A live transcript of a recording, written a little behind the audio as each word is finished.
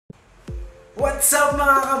What's up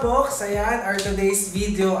mga kabox? Ayan, our today's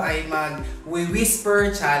video ay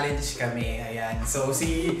mag-whisper challenge kami. Ayan, so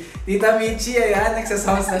si Tita Michi, ayan,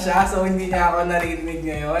 nagsasounds na siya. So hindi niya ako narinig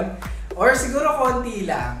ngayon. Or siguro konti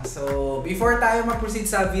lang. So before tayo mag-proceed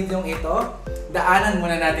sa video ito, daanan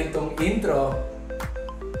muna natin tong intro.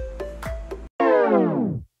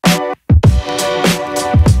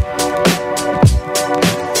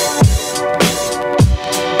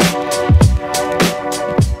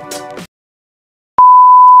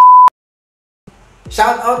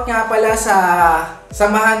 Shoutout nga pala sa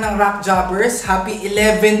samahan ng Rock Jobbers. Happy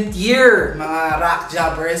 11th year mga Rock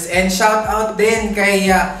Jobbers. And shoutout din kay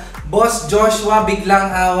Boss Joshua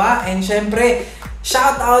Biglang Awa. And syempre,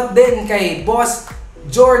 shoutout din kay Boss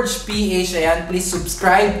George PH. Ayan, please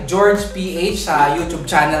subscribe George PH sa YouTube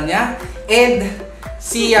channel niya. And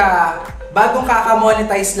si bagong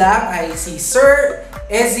kakamonetize lang ay si Sir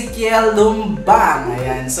Ezekiel Lumbang.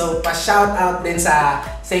 Ayan, so pa-shoutout din sa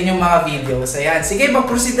inyong mga videos. Ayan, sige,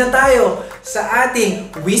 mag-proceed na tayo sa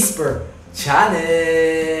ating Whisper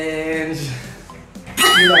Challenge!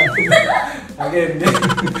 Again,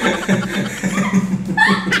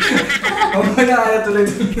 huwag mo na kaya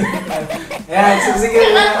tuloy-tuloy. Ayan, so sige,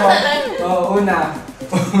 una.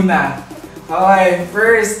 Okay,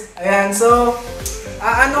 first, ayan, so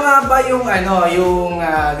ano nga ba yung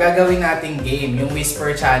gagawin nating game, yung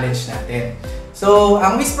Whisper Challenge natin? So,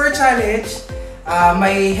 ang Whisper Challenge,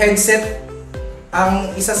 may headset ang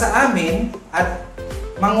isa sa amin at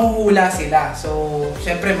manghuhula sila. So,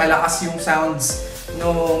 syempre malakas yung sounds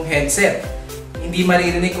nung headset. Hindi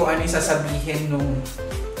maririnig kung ano yung sasabihin nung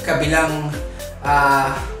kabilang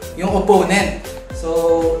yung opponent.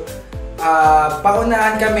 So,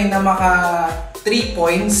 paunahan kami na maka 3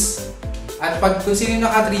 points. At pag kung sino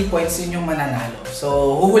naka 3 points, yun yung mananalo.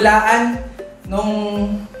 So, huhulaan nung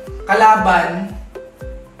kalaban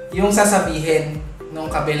yung sasabihin nung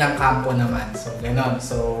kabilang kampo naman. So, gano'n.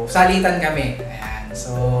 So, salitan kami. Ayan.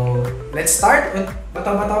 So, let's start. Bato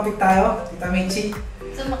topic tayo. Tita Michi.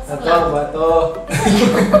 Bato.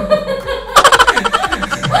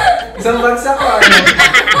 Isang bagsak ko.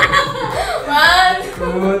 1,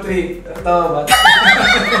 2, 3. Bato.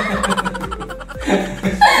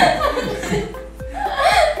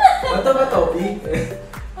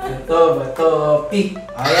 Bato, pick.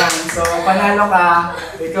 Ayan, so panalo ka.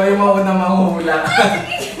 Ikaw yung maunang manghula.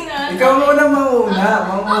 Ikaw maunang manghula.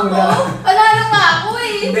 Panalo ka ako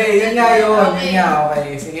eh. Hindi, yun nga yun.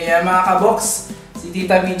 Okay. Sige, mga kabox. Si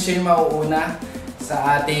Tita Michi yung mauuna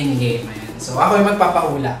sa ating game. Ayan. So ako yung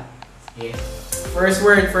magpapahula. Sige. First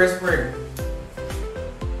word.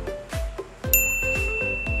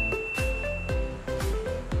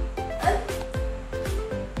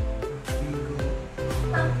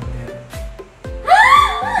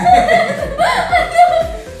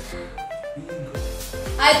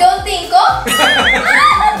 I don't think ko?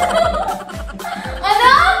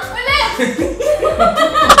 Ano? Ulit!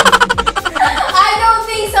 I don't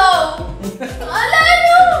think so! Ano?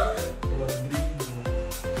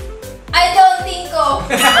 I don't think ko!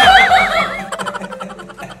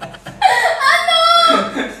 Ano?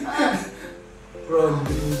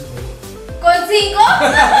 Rodrigo. Consingko?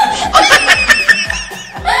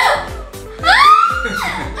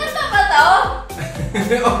 Ano ba to?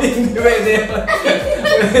 Oh, hindi pwede yun.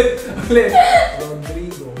 Ulit.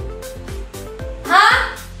 Rodrigo.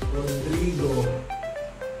 Ha? Rodrigo.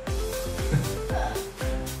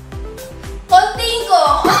 Kontingko.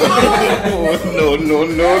 No.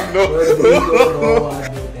 Rodrigo Roa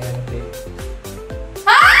Duterte.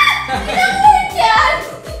 Ha? Ilang word yan?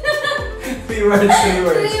 3 words. 3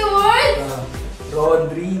 words?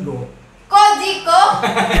 Rodrigo. Kojiko?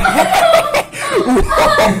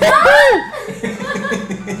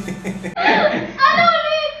 Ano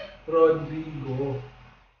ulit? Rodrigo.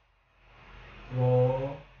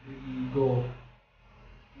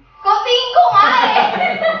 Kontingko nga eh.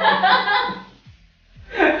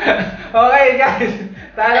 Okay guys,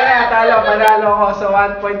 talo. Panalo ko. So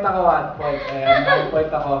 1 point ako, 1 point. Ayan, 1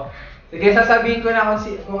 point ako. Sige, sasabihin ko na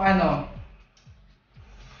kung ano.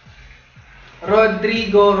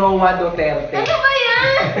 Rodrigo Roa Duterte. Ano ba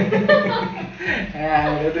yan?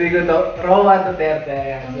 Ayan, Rodrigo Roa Duterte.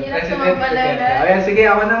 Ayan, Ang so, hirap President naman pala Duterte. na. Ayan, sige,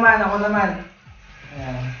 ako naman.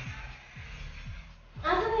 Ayan.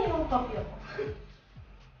 Ano na yung kopya ko?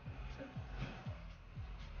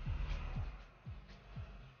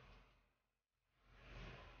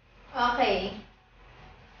 Okay.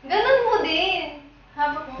 Ganun mo din.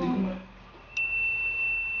 Habak mo.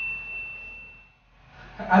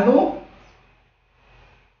 Ano?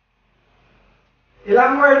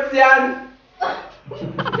 Ilang words yan?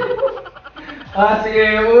 Sige.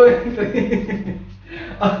 Uy.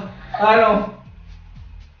 Ano?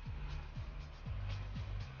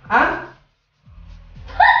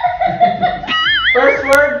 First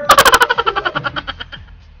word.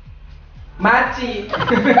 Machi.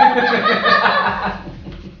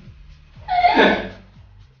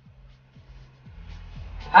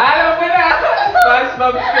 Alam mo na!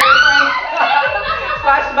 SpongeBob SquarePants!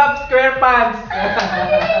 SpongeBob SquarePants!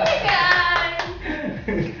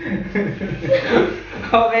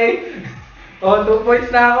 Okay. 2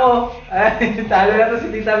 points na ako. Ay, talo na to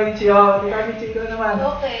si Tita Michi. Tita Michi ko naman.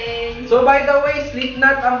 Okay. So by the way,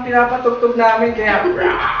 Slipknot ang pinapatugtog namin kaya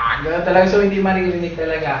gano'n talaga, so hindi maririnig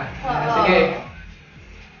talaga. Sige.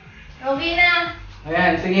 Okay na.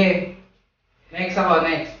 Ayan, sige. Next ako,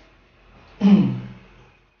 next.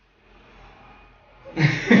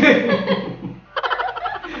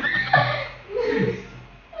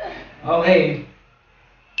 Okay.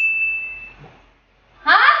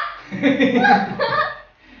 Ha?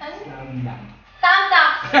 Slam dunk.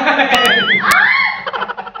 Tamtak.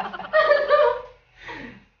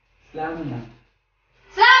 Slam dunk.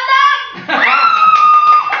 Slam dunk!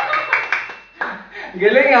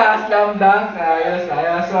 Galing slam dunk. Ayos.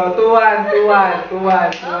 So, 2-1. Okay, 1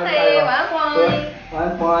 point.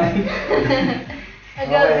 1 point.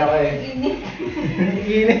 Okay. Init.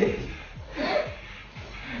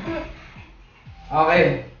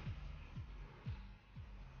 Okay.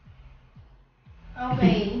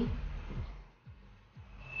 Okay.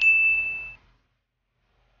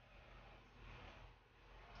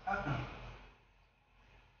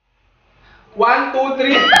 One, two,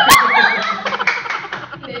 three.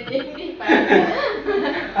 Hindi pa.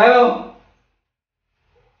 Ano?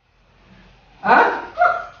 Ha?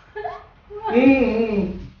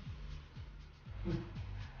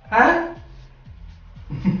 Ha?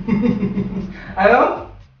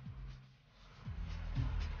 Ano?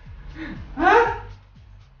 Ha?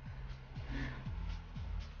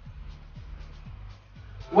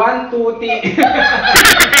 One, two, three.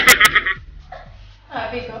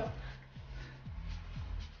 Sabi ko.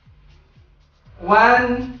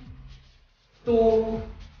 1, 2,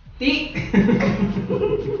 three.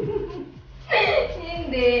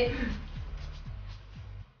 Hindi.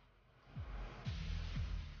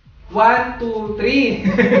 1, 2, 3.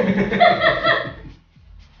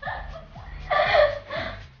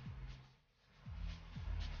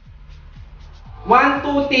 1,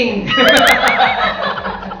 2, ting.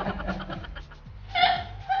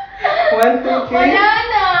 1, 2, 3. Wala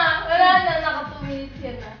na. Naka 2 minutes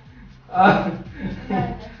yan na.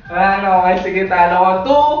 Ano, okay, sige, talo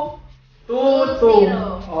ko. 2, 2, 2. 2-0.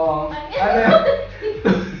 Oh. Ano yun?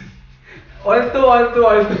 All two.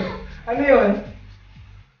 Ano yun?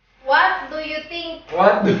 What do you think?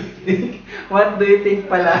 What do you think? What do you think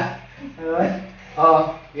pala?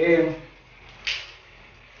 Ano? Game.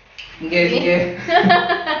 Sige.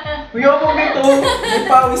 Uy, ako nito. May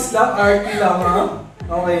pawis lang, arty lang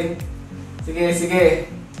Okay. Sige.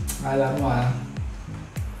 Alam mo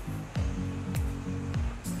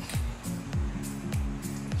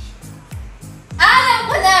Alam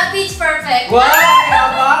ko na! Pitch perfect! Wow!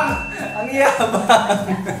 Yabang! Ang yabang!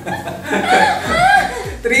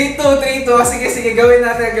 3-2. Sige, gawin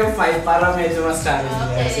natin hanggang 5 para medyo mas challenging.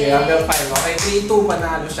 Okay. Sige, hanggang 5. Okay, 3-2,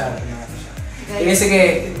 panalo siya.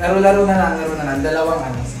 Sige, laro na lang. Dalawang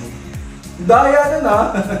Sige. Daya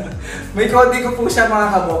na. May kodi ko po siya mga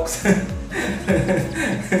kabox.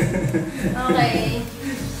 Okay.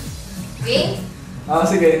 Game?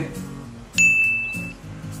 Sige.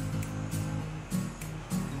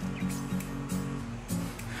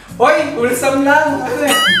 Hoy! Wholesome lang! Ano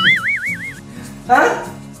yan? Ha?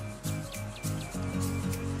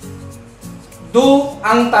 Do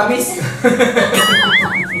ang tamis.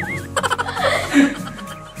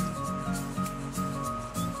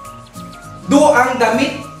 Do ang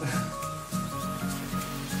damit.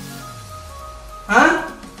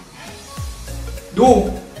 Ha?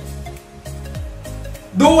 Do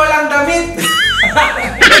walang damit.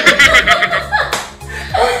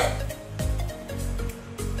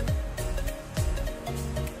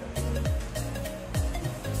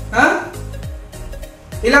 Ha?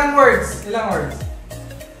 Ilang words? 4.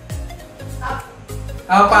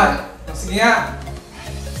 Sige nga.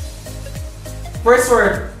 First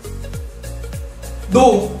word.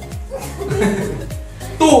 Do.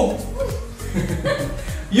 To.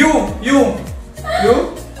 You.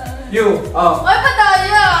 Ay,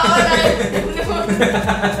 pataya!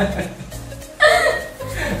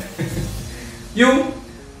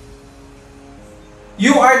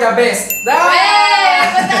 You are the best. Pataya!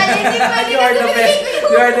 Hindi pa. You are the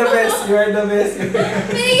best.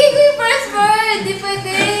 Binigay ko yung first word! Hindi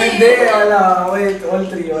pwede. Hindi, wala. Wait, all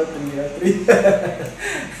three.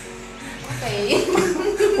 Okay.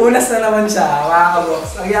 Unas na naman siya, mga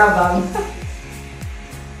kabox. Ang yabang.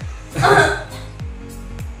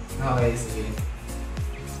 Okay, sige.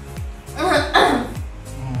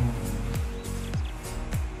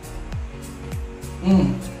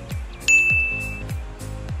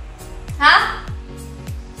 Ha?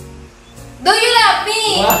 Do you love me?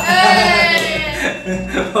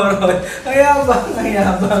 Alright. Ang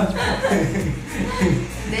yabang.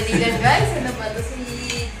 Dali lang guys, ano ba ito si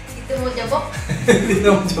Tito mo Jabok? Hindi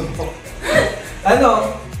naman jumpo.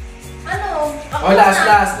 Ano? Ano? Ako Oh, na.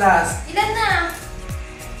 last. Ilan na?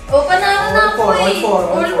 O, panalo na ako All eh. four.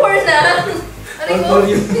 All four na. Aray All ko, four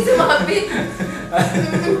yun. hindi sumabit.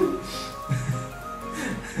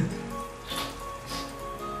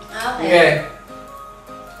 Okay. Okay.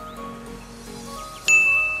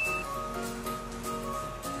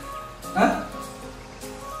 Ha?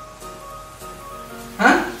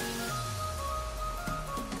 Ha?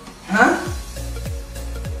 Ha?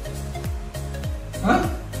 Ha?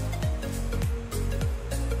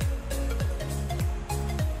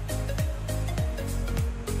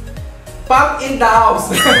 Pop in the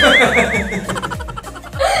house.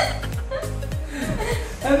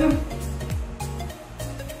 Ano?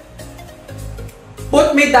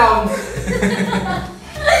 Put me down.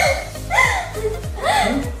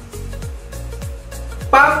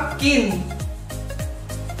 Pumpkin.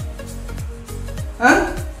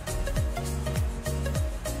 Huh?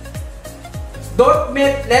 Don't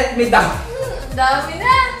let me down. Dami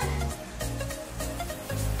na.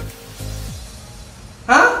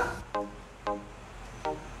 Huh?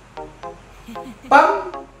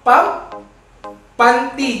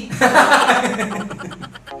 Panty.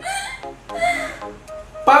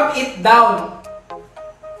 Pump it down.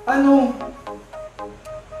 Ano?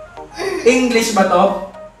 English ba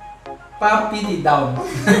to? Pump it down.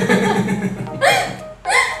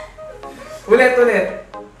 Ulit.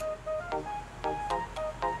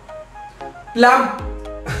 Plump.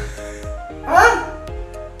 Ha?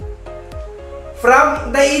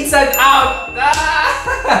 From the inside out.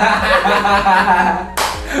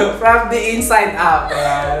 From the inside out.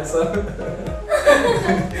 So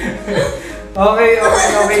Okay,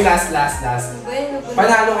 last. Bueno.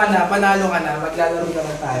 Panalo ka na. Maglalaro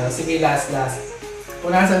naman tayo. Sige, last.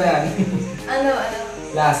 Punasan na yan. Ano?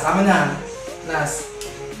 Last, ako na. Last.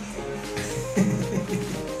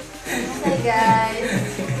 Okay guys.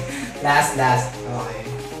 Last. Okay.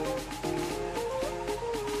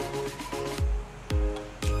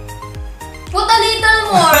 Put a little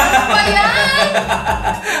more. Ano ba yan?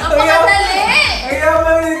 Napakadali. Ang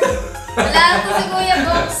yaman nito. Wala ito si Kuya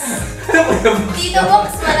Box. Tito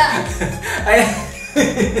Box, wala. Ayan.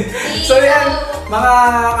 So yan, mga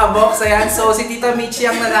kabox, ayan. So si Tita Michi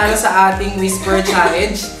ang nanalo sa ating Whisper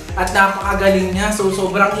Challenge. At napakagaling niya. So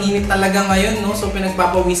sobrang init talaga ngayon, no? So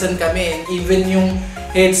pinagpapawisan kami. And even yung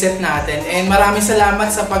headset natin. And maraming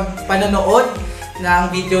salamat sa panonood ng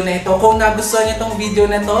video na ito. Kung nagustuhan niyo itong video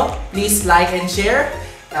na ito, please like and share.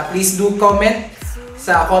 Please do comment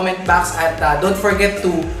sa comment box. At don't forget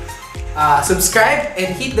to subscribe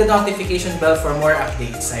and hit the notification bell for more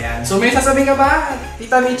updates. Ayan. So may sasabihin ka ba,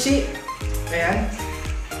 Tita Michi? Ayan.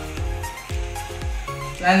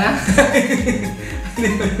 Lana?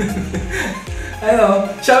 Ano?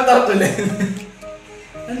 Shout out ulit.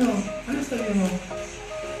 Ano? Ano sabi mo?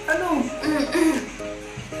 Ano?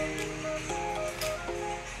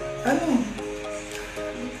 Ano?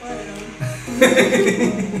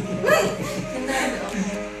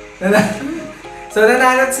 So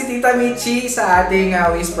nanalo si Tita Michi sa ating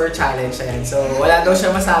Whisper Challenge. Ayan. So wala daw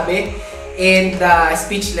siya masabi and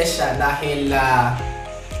speechless siya dahil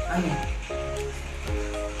ano?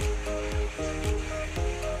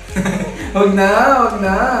 Wag na.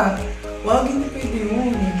 Wag, hindi pwede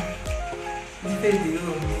yun. Hindi pwede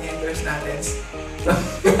yun. Endorse natin.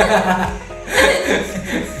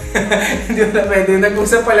 Hindi na pwede.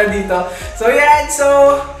 Nag-usap pala dito. So yan. So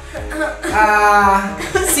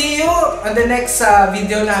see you on the next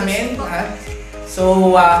video namin.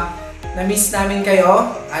 So na-miss namin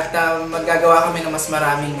kayo at maggagawa kami ng mas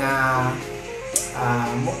maraming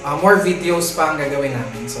more videos pa ang gagawin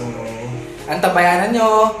namin. So antabayanan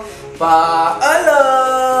nyo.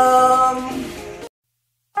 Paalam!